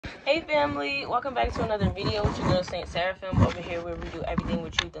Hey family, welcome back to another video with your girl Saint Seraphim. Over here where we do everything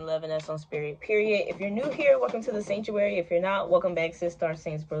with truth and love, and that's on spirit, period. If you're new here, welcome to the sanctuary. If you're not, welcome back, sis, star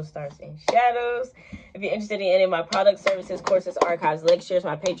saints, bro, stars, and shadows. If you're interested in any of my products, services, courses, archives, lectures,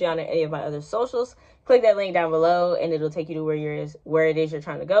 my Patreon, or any of my other socials, click that link down below and it'll take you to where it is you're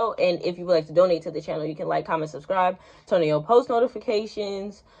trying to go. And if you would like to donate to the channel, you can like, comment, subscribe, turn on your post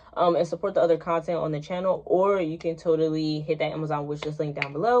notifications, and support the other content on the channel, or you can totally hit that Amazon wishlist link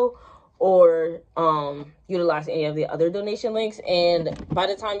down below, or utilize any of the other donation links. And by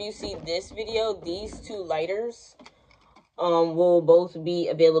the time you see this video, these two lighters will both be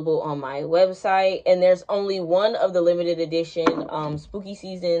available on my website, and there's only one of the limited edition spooky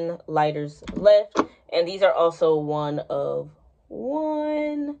season lighters left, and these are also one of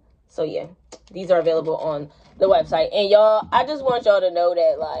one. So yeah, these are available on the website. And y'all, I just want y'all to know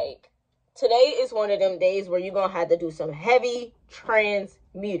that, like, today is one of them days where you're gonna have to do some heavy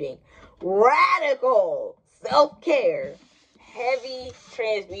transmuting, radical self-care, heavy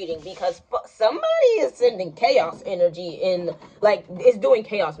transmuting, because somebody is sending chaos energy in, like, it's doing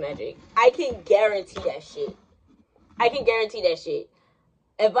chaos magic. I can guarantee that shit.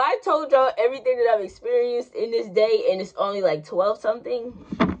 If I told y'all everything that I've experienced in this day, and it's only like 12 something,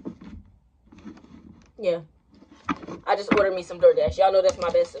 yeah, I just ordered me some DoorDash. Y'all know that's my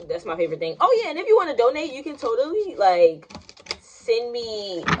favorite thing. Oh yeah, and if you want to donate, you can totally, like, send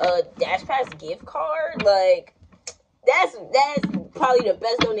me a Dash Pass gift card. Like, that's probably the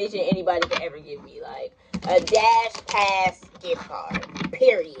best donation anybody could ever give me. Like, a Dash Pass gift card,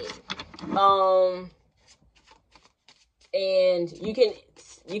 period. And you can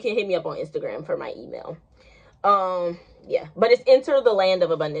hit me up on Instagram for my email. Yeah, but it's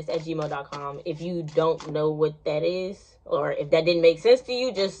enterthelandofabundance@gmail.com. If you don't know what that is, or if that didn't make sense to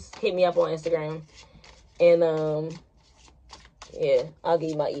you, just hit me up on Instagram, and yeah, I'll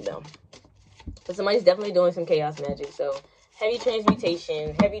give you my email. But somebody's definitely doing some chaos magic, so heavy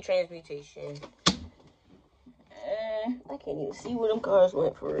transmutation. I can't even see where them cards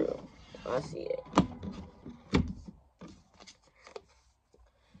went for real. I see it.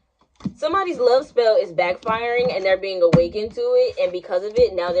 Somebody's love spell is backfiring and they're being awakened to it, and because of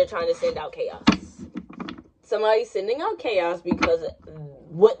it, now they're trying to send out chaos. Somebody's sending out chaos because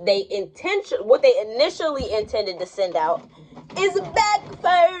what they initially intended to send out is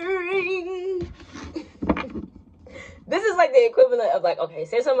backfiring. This is like the equivalent of, like, okay,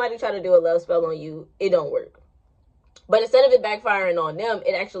 say somebody try to do a love spell on you, it don't work. But instead of it backfiring on them,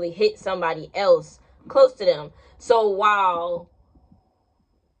 it actually hit somebody else close to them. So while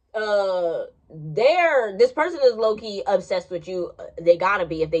this person is low-key obsessed with you, they gotta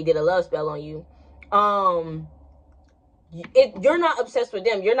be if they did a love spell on you, you're not obsessed with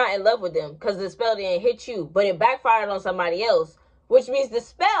them, you're not in love with them, because the spell didn't hit you, but it backfired on somebody else, which means the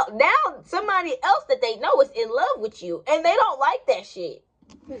spell, now somebody else that they know is in love with you, and they don't like that shit.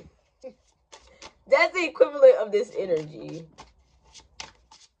 That's the equivalent of this energy.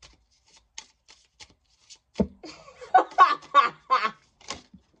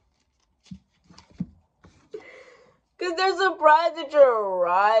 Because they're surprised that you're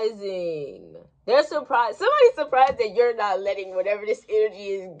rising. They're surprised. Somebody's surprised that you're not letting whatever this energy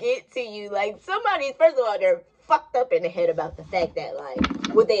is get to you. Like, somebody's, first of all, they're fucked up in the head about the fact that, like,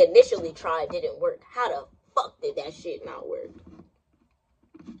 what they initially tried didn't work. How the fuck did that shit not work?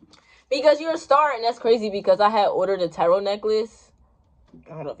 Because you're a star, and that's crazy, because I had ordered a tarot necklace.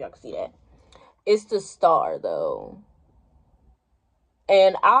 I don't know if y'all can see that. It's the star, though.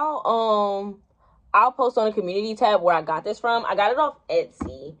 And I'll post on a community tab where I got this from. I got it off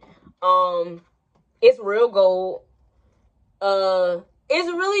Etsy. It's real gold. It's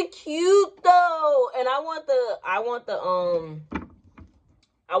really cute though. And I want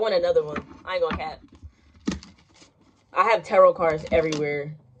another one. I ain't gonna cap. I have tarot cards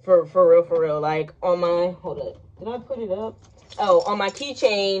everywhere. For real. Like, on my, hold up. Did I put it up? Oh, on my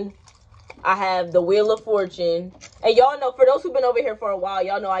keychain, I have the Wheel of Fortune. And y'all know, for those who've been over here for a while,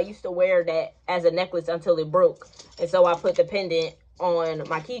 y'all know I used to wear that as a necklace until it broke. And so I put the pendant on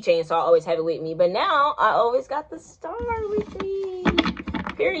my keychain, so I always have it with me. But now, I always got the star with me.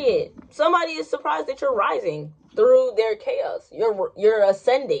 Period. Somebody is surprised that you're rising through their chaos. You're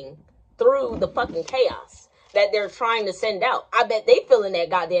ascending through the fucking chaos that they're trying to send out. I bet they feeling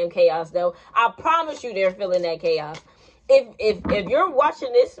that goddamn chaos, though. I promise you they're feeling that chaos. If you're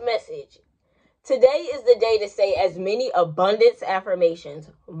watching this message, today is the day to say as many abundance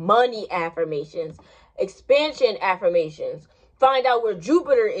affirmations, money affirmations, expansion affirmations. Find out where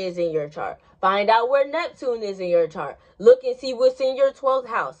Jupiter is in your chart. Find out where Neptune is in your chart. Look and see what's in your 12th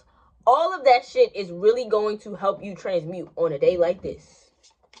house. All of that shit is really going to help you transmute on a day like this.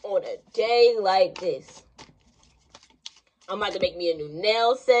 on a day like this. I'm about to make me a new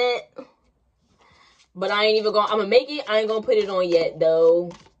nail set. But I ain't even gonna, I'm gonna make it. I ain't gonna put it on yet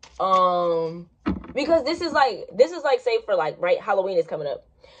though. Because this is like, say for like, right, Halloween is coming up.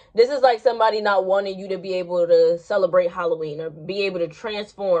 This is like somebody not wanting you to be able to celebrate Halloween or be able to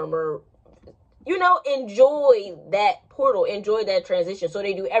transform or, you know, enjoy that portal, enjoy that transition. So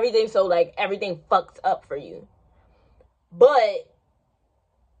they do everything so like everything fucks up for you. But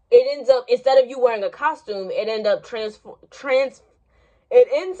it ends up, instead of you wearing a costume, it ends up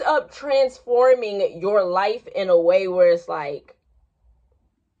transforming your life in a way where it's like,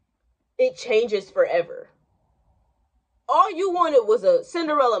 it changes forever. All you wanted was a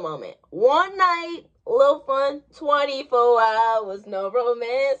Cinderella moment. One night, little fun, 24 hours, no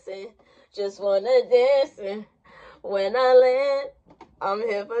romancing. Just wanna dance, and when I land, I'm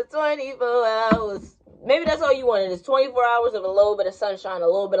here for 24 hours. Maybe that's all you wanted, is 24 hours of a little bit of sunshine, a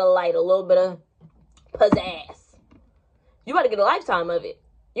little bit of light, a little bit of pizzazz. You better get a lifetime of it.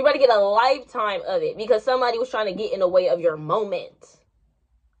 You better get a lifetime of it because somebody was trying to get in the way of your moment.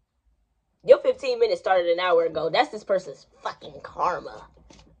 Your 15 minutes started an hour ago. That's this person's fucking karma.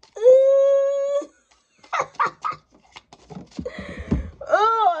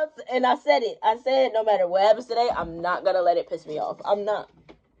 Oh, and I said it. I said no matter what happens today, I'm not going to let it piss me off. I'm not.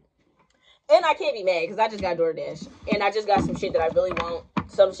 And I can't be mad because I just got DoorDash. And I just got some shit that I really want.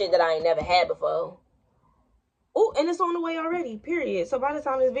 Some shit that I ain't never had before. Oh, and it's on the way already, period. So by the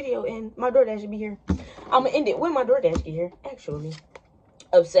time this video ends, my DoorDash should be here. I'm going to end it when my DoorDash get here, actually.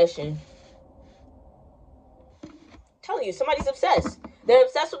 Obsession. Telling you, somebody's obsessed. They're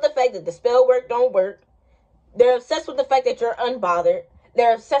obsessed with the fact that the spell work don't work. They're obsessed with the fact that you're unbothered.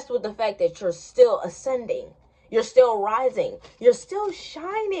 They're obsessed with the fact that you're still ascending. You're still rising. You're still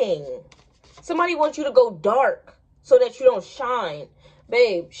shining. Somebody wants you to go dark so that you don't shine.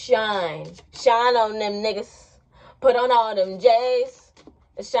 Babe, shine. Shine on them niggas. Put on all them J's.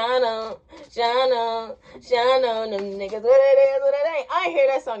 Shine on them niggas. What it is, what it ain't. I ain't hear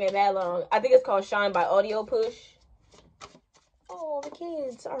that song in that long. I think it's called Shine by Audio Push. Oh, the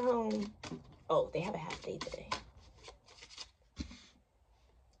kids are home. Oh, they have a half day today.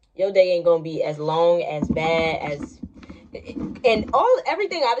 Your day ain't gonna be as long, as bad, as... And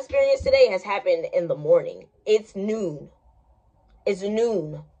everything I've experienced today has happened in the morning. It's noon. It's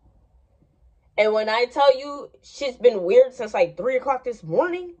noon. And when I tell you shit's been weird since like 3 o'clock this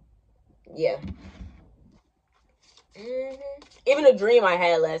morning, yeah. Even a dream I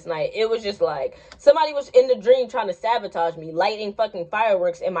had last night, it was just like somebody was in the dream trying to sabotage me, lighting fucking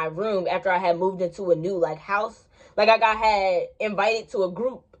fireworks in my room after I had moved into a new like house. Like had invited to a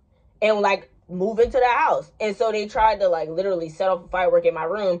group and like move into the house. And so they tried to like literally set off a firework in my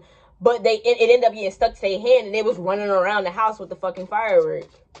room, but it ended up getting stuck to their hand and they was running around the house with the fucking firework.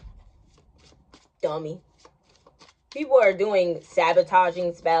 Dummy. People are doing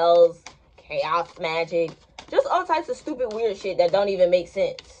sabotaging spells, chaos magic, just all types of stupid weird shit that don't even make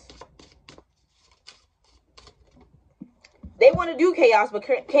sense. They want to do chaos but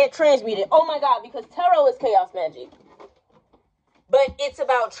can't transmute it. Oh my god, because tarot is chaos magic. But it's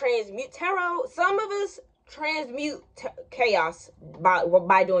about transmute tarot. Some of us transmute chaos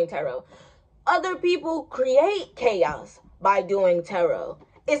by doing tarot. Other people create chaos by doing tarot.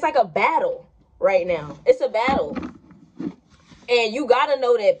 It's like a battle right now. It's a battle. And you gotta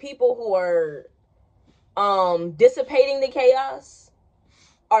know that people who are dissipating the chaos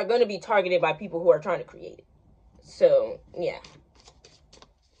are going to be targeted by people who are trying to create it. So, yeah.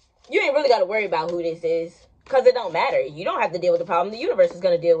 You ain't really got to worry about who this is. Because it don't matter. You don't have to deal with the problem. The universe is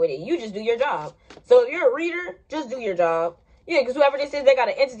going to deal with it. You just do your job. So if you're a reader, just do your job. Yeah, because whoever this is, they got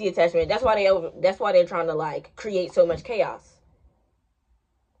an entity attachment. That's why they're trying to like create so much chaos.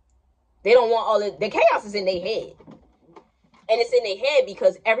 They don't want the chaos is in their head. And it's in their head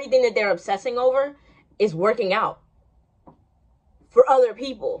because everything that they're obsessing over is working out for other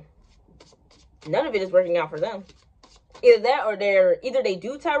people. None of it is working out for them. Either that or either they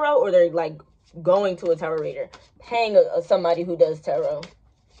do tarot or they're like going to a tarot reader, paying somebody who does tarot.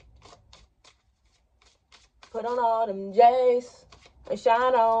 Put on all them J's and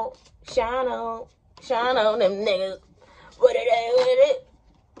shine on them niggas. What it?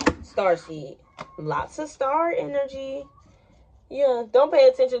 Starseed. Lots of star energy. Yeah, don't pay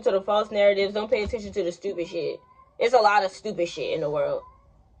attention to the false narratives. Don't pay attention to the stupid shit. It's a lot of stupid shit in the world.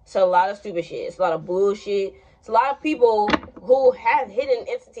 It's a lot of stupid shit. It's a lot of bullshit. It's a lot of people who have hidden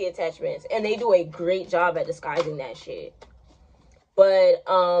entity attachments, and they do a great job at disguising that shit. But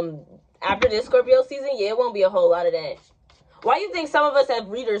after this Scorpio season, yeah, it won't be a whole lot of that. Why do you think some of us as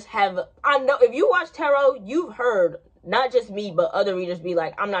readers have... I know, if you watch tarot, you've heard not just me, but other readers be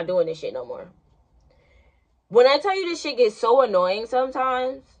like, I'm not doing this shit no more. When I tell you this shit gets so annoying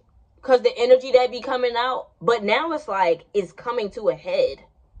sometimes, because the energy that be coming out, but now it's like, it's coming to a head.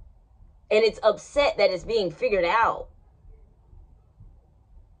 And it's upset that it's being figured out.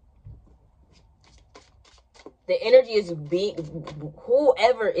 The energy is being,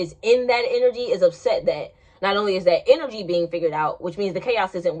 whoever is in that energy is upset that not only is that energy being figured out, which means the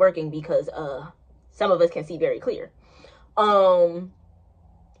chaos isn't working because some of us can see very clear. The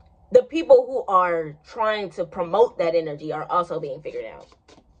people who are trying to promote that energy are also being figured out.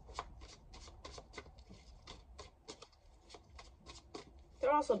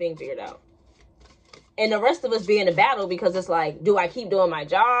 They're also being figured out. And the rest of us be in a battle because it's like, do I keep doing my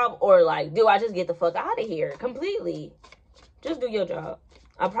job? Or like, do I just get the fuck out of here completely? Just do your job.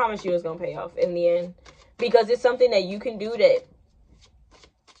 I promise you it's going to pay off in the end. Because it's something that you can do that...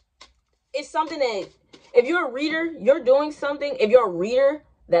 It's something that... If you're a reader, you're doing something. If you're a reader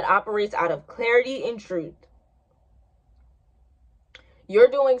that operates out of clarity and truth, you're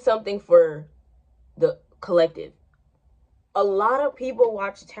doing something for the collective. A lot of people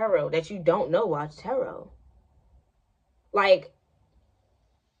watch tarot that you don't know watch tarot. Like,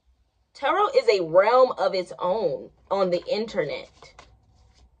 tarot is a realm of its own on the internet.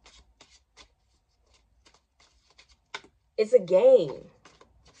 It's a game.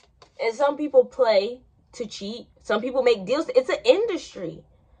 And some people play to cheat. Some people make deals. It's an industry.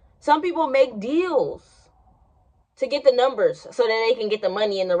 Some people make deals to get the numbers so that they can get the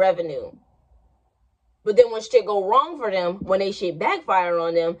money and the revenue. But then when shit go wrong for them, when they shit backfire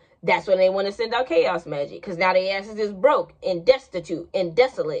on them, that's when they want to send out chaos magic. Because now their asses is broke and destitute and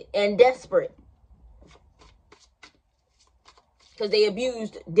desolate and desperate. Because they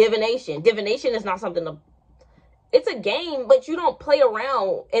abused divination. Divination is not something to... It's a game, but you don't play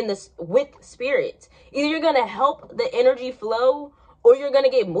around with spirits. Either you're going to help the energy flow, or you're going to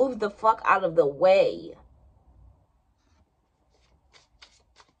get moved the fuck out of the way.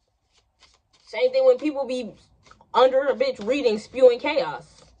 Same thing when people be under a bitch reading, spewing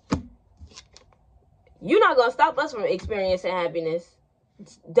chaos. You're not going to stop us from experiencing happiness.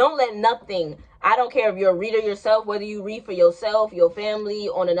 Don't let nothing... I don't care if you're a reader yourself, whether you read for yourself, your family,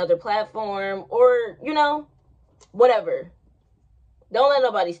 on another platform, or, you know, whatever. Don't let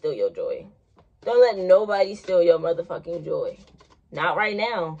nobody steal your joy. Don't let nobody steal your motherfucking joy. Not right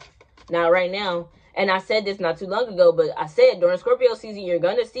now. Not right now. And I said this not too long ago, but I said during Scorpio season, you're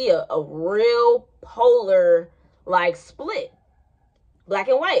going to see a real polar, like, split. Black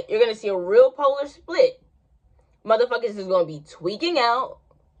and white. You're going to see a real polar split. Motherfuckers is going to be tweaking out,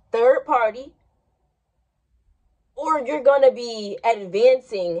 third party, or you're going to be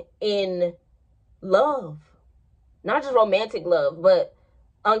advancing in love. Not just romantic love, but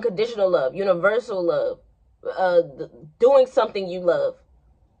unconditional love, universal love, doing something you love.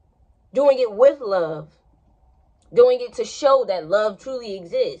 Doing it with love. Doing it to show that love truly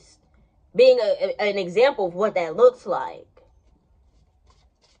exists. Being an example of what that looks like.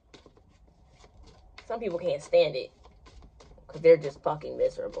 Some people can't stand it. Because they're just fucking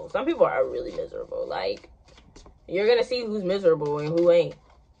miserable. Some people are really miserable. Like, you're going to see who's miserable and who ain't.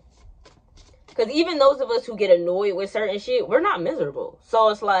 Because even those of us who get annoyed with certain shit, we're not miserable. So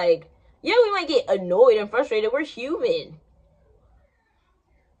it's like, yeah, we might get annoyed and frustrated. We're human.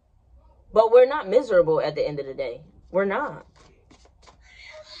 But we're not miserable at the end of the day. We're not.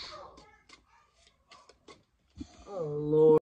 Oh, Lord.